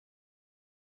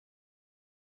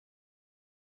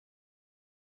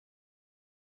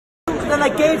then I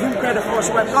gave him credit for,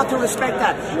 so I've got to respect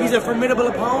that. He's a formidable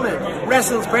opponent,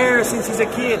 wrestles bears since he's a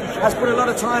kid, has put a lot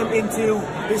of time into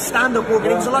his stand-up work,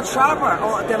 and he was a lot sharper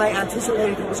than I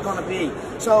anticipated it was going to be.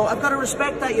 So I've got to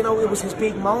respect that, you know, it was his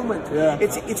big moment. Yeah.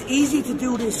 It's easy to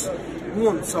do this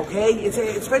once, okay?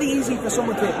 It's very easy for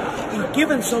someone to be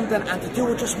given something and to do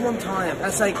it just one time.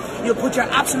 That's like, you'll put your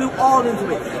absolute all into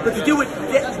it. But to do it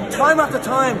time after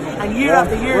time and year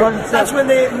after year, that's when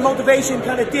the motivation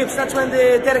kind of dips, that's when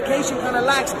the dedication kind of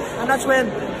lacks, and that's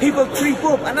when people creep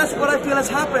up, and that's what I feel has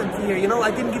happened here, you know?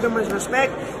 I didn't give him his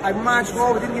respect, I marched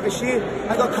forward, didn't give a shit,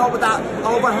 I got caught with that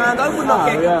overhand. I would not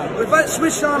get, if I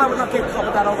switched on, I would not get caught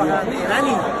with that overhand in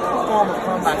any form of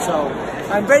combat. So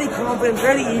I'm very confident,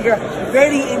 very eager,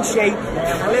 very in shape,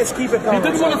 and let's keep it going. He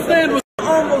didn't want to stand with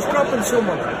almost dropping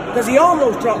someone, because he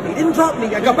almost dropped me. He didn't drop me.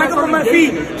 I got back up on my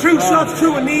feet, threw shots,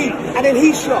 threw a knee, and then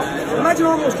he shot. Imagine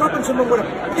almost dropping someone with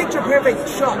a picture-perfect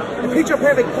shot, a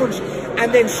picture-perfect punch,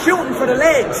 and then shooting for the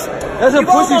legs. That's a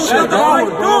pussy shit,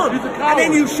 and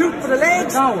then you shoot for the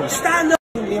legs, stand up.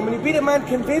 And when you beat a man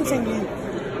convincingly,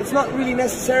 it's not really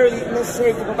necessary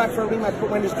to go back for a rematch, but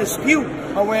when there's dispute,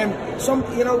 or when some,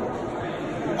 you know,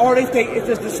 or if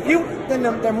there's dispute, then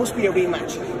there must be a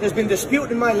rematch. There's been dispute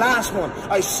in my last one.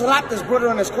 I slapped his brother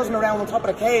and his cousin around on top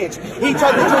of the cage. He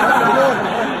tried to jump off the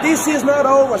one. This is not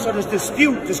over, so there's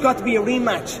dispute. There's got to be a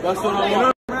rematch. That's what I want. You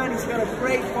know, man, he's got a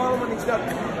great following. He's got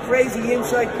crazy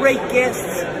insight, great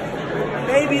guests.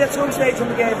 Maybe at some stage in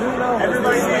the game, who knows?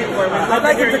 Everybody's waiting for him. I'd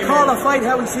like him to call a fight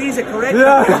how he sees it, correct?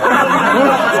 Yeah.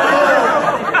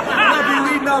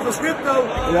 Off a script though.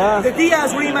 Yeah. The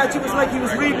Diaz rematch, it was like he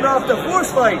was reading off the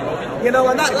first fight, you know,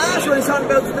 and that last one he's talking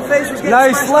about the face was getting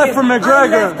nice left from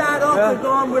McGregor. I left that up and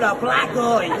gone with a black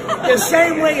eye. The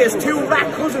same way his two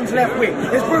black cousins left with.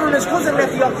 His brother and his cousin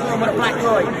left the up with a black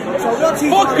eye. So once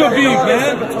he's fuck Khabib,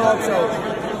 man.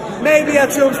 So maybe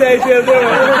at some stage he'll do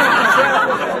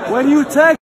it. When you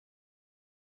take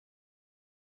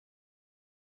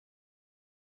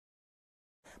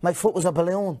my foot was a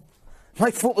balloon.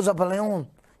 My foot was a balloon.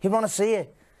 You want to see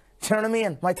it? Do you know what I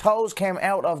mean? My toes came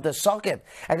out of the socket.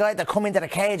 A guy had to come into the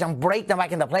cage and break them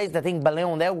back into place. The thing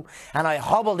ballooned out. And I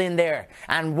hobbled in there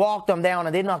and walked them down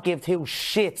and did not give two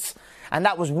shits. And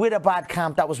that was with a bad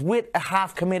camp. That was with a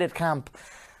half-committed camp.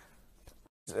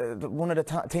 One of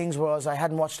the things was I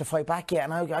hadn't watched the fight back yet,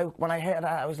 and when I heard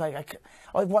that, I was like,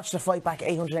 I've watched the fight back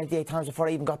 888 times before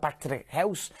I even got back to the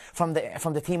house from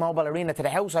the T-Mobile Arena to the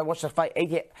house. I watched the fight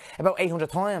about 800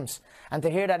 times, and to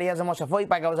hear that he hasn't watched the fight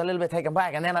back, I was a little bit taken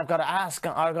back. And then I've got to ask,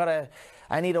 I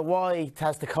need a why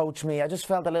has to coach me. I just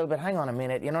felt a little bit. Hang on a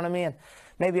minute, you know what I mean?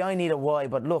 Maybe I need a why,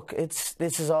 but look,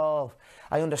 this is all.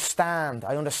 I understand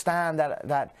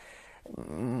that.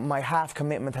 My half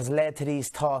commitment has led to these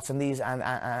thoughts and these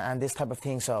and this type of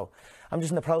thing. So I'm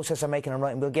just in the process of making them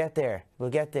right, and we'll get there. We'll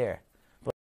get there.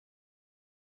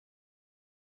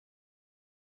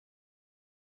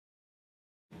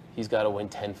 He's got to win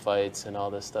 10 fights and all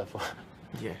this stuff.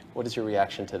 Yeah. What is your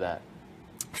reaction to that?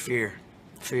 Fear.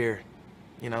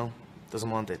 You know, doesn't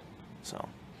want it. So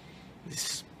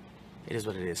it is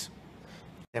what it is.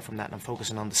 From that, I'm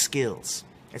focusing on the skills.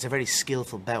 It's a very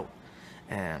skillful bout.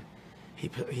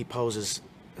 He poses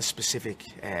a specific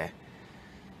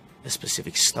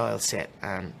style set,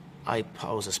 and I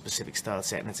pose a specific style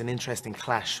set, and it's an interesting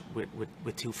clash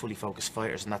with two fully focused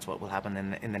fighters, and that's what will happen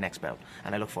in the next bout.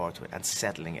 And I look forward to it and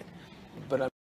settling it. But